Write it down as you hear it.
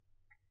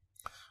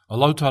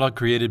Allah Ta'ala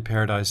created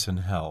paradise and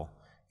hell.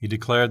 He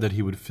declared that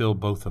He would fill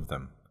both of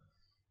them.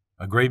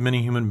 A great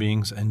many human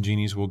beings and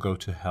genies will go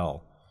to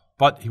hell,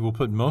 but He will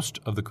put most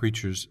of the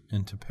creatures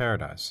into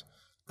paradise.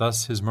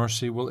 Thus His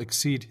mercy will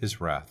exceed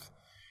His wrath.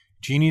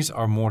 Genies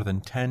are more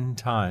than 10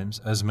 times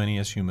as many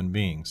as human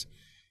beings,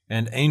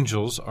 and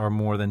angels are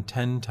more than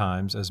 10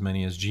 times as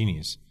many as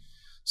genies.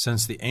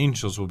 Since the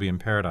angels will be in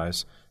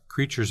paradise,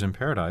 creatures in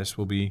paradise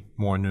will be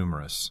more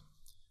numerous.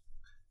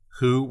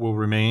 Who will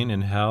remain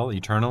in hell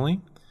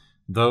eternally?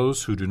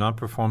 Those who do not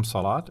perform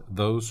salat,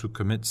 those who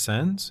commit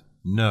sins?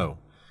 No.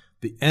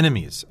 The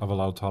enemies of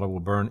Allah Ta'ala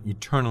will burn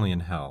eternally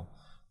in hell.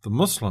 The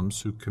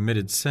Muslims who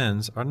committed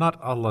sins are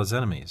not Allah's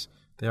enemies.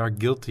 They are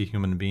guilty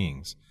human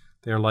beings.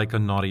 They are like a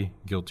naughty,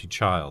 guilty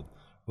child.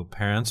 Will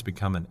parents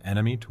become an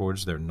enemy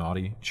towards their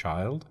naughty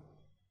child?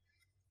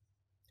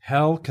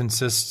 Hell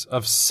consists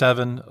of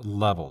 7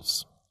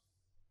 levels.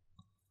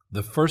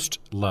 The first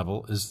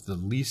level is the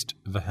least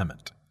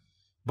vehement,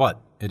 but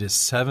it is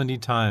 70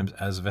 times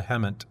as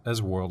vehement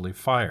as worldly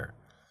fire.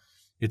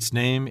 Its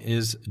name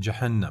is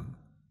Jahannam.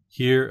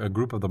 Here, a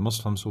group of the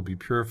Muslims will be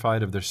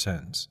purified of their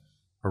sins.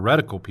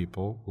 Heretical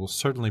people will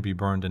certainly be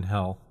burned in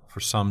hell for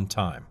some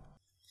time.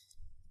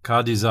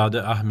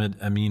 Qadizadeh Ahmed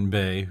Amin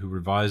Bey, who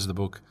revised the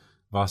book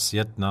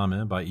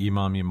Vasiyetname by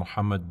Imam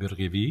Muhammad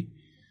Birghivi,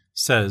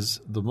 says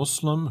the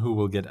Muslim who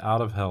will get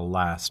out of hell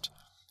last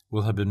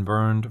will have been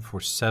burned for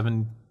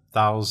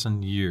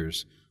 7,000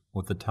 years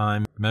with the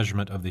time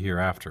measurement of the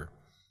hereafter.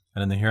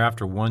 And in the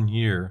hereafter, 1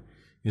 year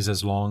is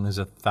as long as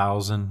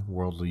 1,000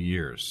 worldly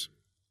years.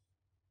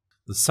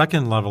 The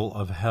second level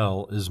of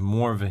hell is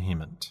more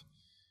vehement.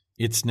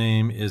 Its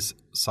name is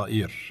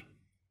Sa'ir.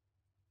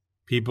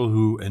 People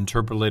who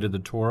interpolated the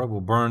Torah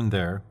will burn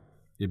there,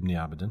 Ibn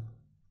Abidin.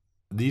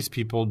 These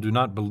people do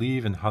not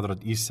believe in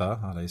Hadrat Isa,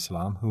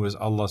 alayhi who is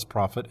Allah's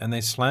prophet, and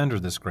they slander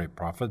this great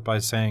prophet by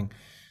saying,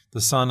 the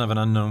son of an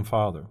unknown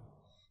father.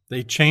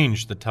 They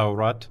changed the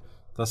Tawrat,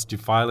 thus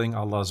defiling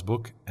Allah's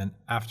book, and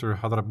after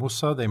Hadrat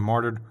Musa, they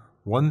martyred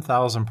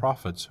 1,000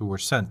 prophets who were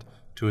sent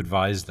to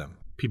advise them.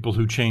 People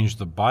who change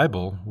the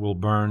Bible will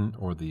burn,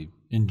 or the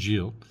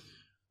Injil,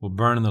 will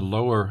burn in the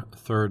lower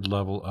third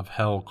level of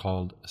hell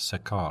called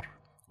Sekar,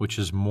 which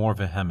is more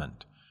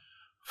vehement.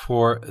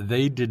 For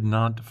they did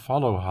not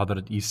follow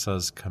Hadrat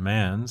Isa's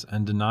commands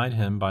and denied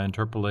him by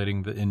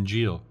interpolating the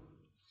Injil.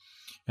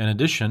 In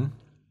addition,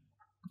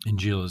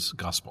 Injil is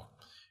gospel.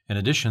 In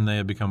addition, they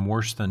have become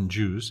worse than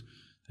Jews.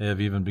 They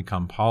have even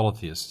become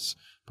polytheists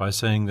by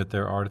saying that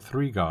there are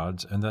 3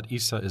 gods and that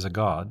Isa is a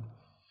god.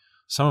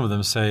 Some of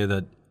them say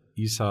that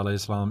Isa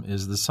alayhi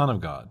is the son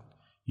of God.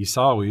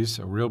 Isawis,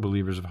 real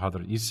believers of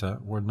Hadrat Isa,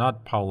 were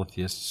not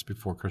polytheists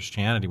before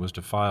Christianity was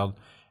defiled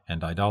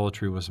and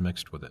idolatry was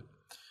mixed with it.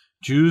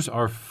 Jews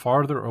are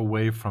farther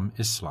away from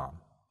Islam,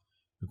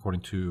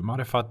 according to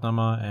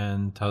Marifatnama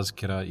and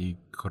Tazkira-i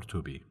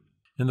Qurtubi.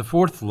 In the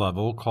 4th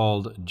level,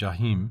 called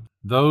Jahim,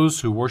 those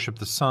who worship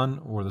the sun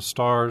or the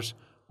stars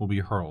will be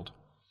hurled.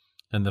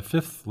 In the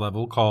 5th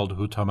level, called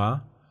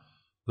Hutama,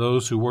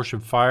 those who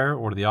worship fire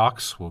or the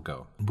ox will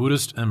go.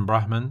 Buddhists and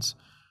Brahmins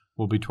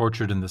will be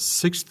tortured in the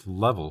 6th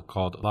level,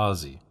 called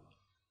Lazi,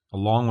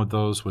 along with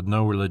those with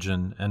no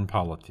religion and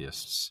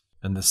polytheists.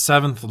 In the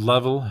 7th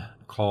level,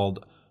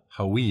 called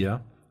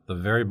Hawiya, the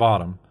very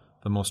bottom,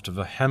 the most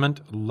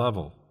vehement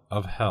level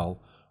of hell,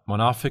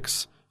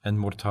 Munafiqs and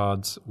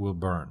Murtads will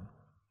burn.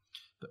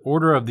 The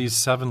order of these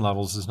 7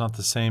 levels is not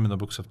the same in the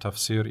books of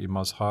Tafsir,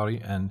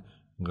 Mazhari, and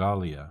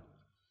Ghalia.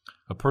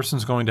 A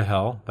person's going to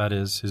hell, that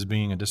is, his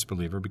being a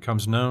disbeliever,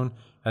 becomes known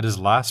at his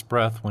last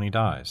breath when he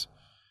dies.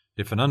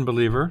 If an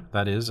unbeliever,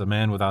 that is, a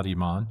man without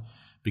Iman,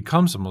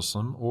 becomes a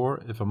Muslim,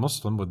 or if a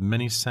Muslim with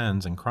many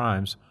sins and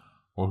crimes,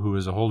 or who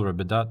is a holder of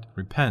bidat,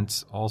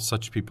 repents, all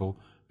such people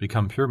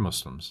become pure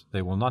Muslims.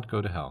 They will not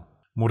go to hell.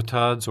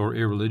 Murtads, or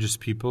irreligious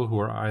people who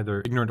are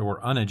either ignorant or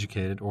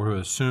uneducated, or who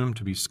assume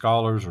to be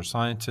scholars or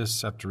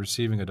scientists after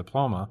receiving a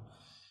diploma,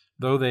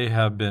 though they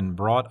have been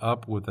brought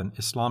up with an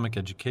Islamic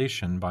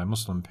education by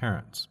Muslim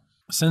parents.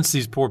 Since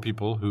these poor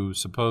people, who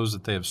suppose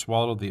that they have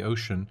swallowed the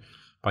ocean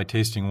by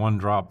tasting 1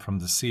 drop from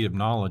the sea of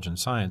knowledge and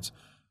science,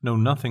 know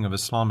nothing of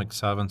Islamic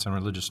savants and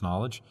religious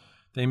knowledge,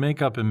 they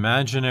make up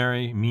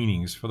imaginary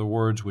meanings for the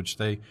words which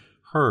they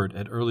heard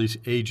at early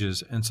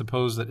ages and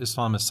suppose that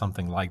Islam is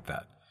something like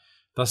that.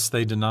 Thus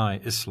they deny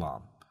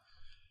Islam.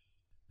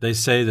 They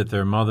say that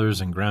their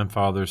mothers' and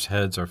grandfathers'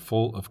 heads are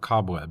full of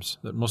cobwebs,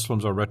 that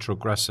Muslims are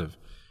retrogressive,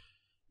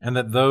 and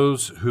that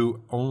those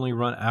who only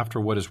run after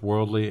what is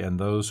worldly and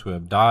those who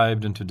have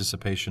dived into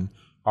dissipation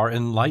are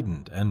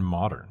enlightened and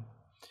modern.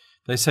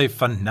 They say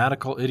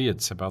fanatical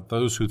idiots about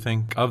those who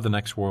think of the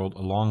next world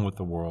along with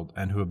the world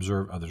and who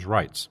observe others'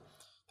 rights.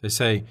 They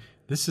say,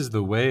 this is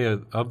the way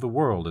of the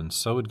world, and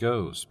so it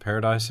goes.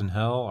 Paradise and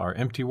hell are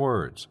empty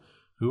words.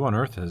 Who on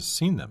earth has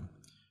seen them?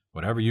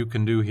 Whatever you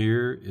can do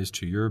here is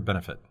to your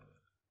benefit.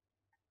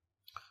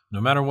 No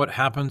matter what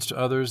happens to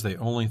others, they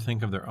only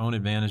think of their own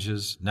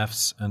advantages,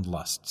 nafs, and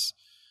lusts.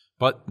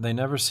 But they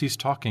never cease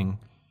talking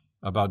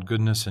about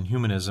goodness and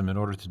humanism in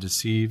order to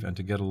deceive and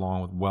to get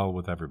along well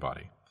with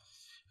everybody.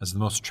 As the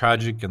most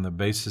tragic and the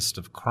basest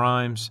of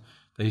crimes,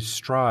 they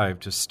strive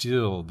to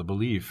steal the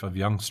belief of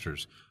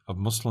youngsters, of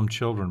Muslim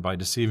children, by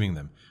deceiving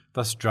them,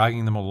 thus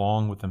dragging them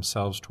along with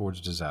themselves towards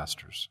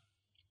disasters.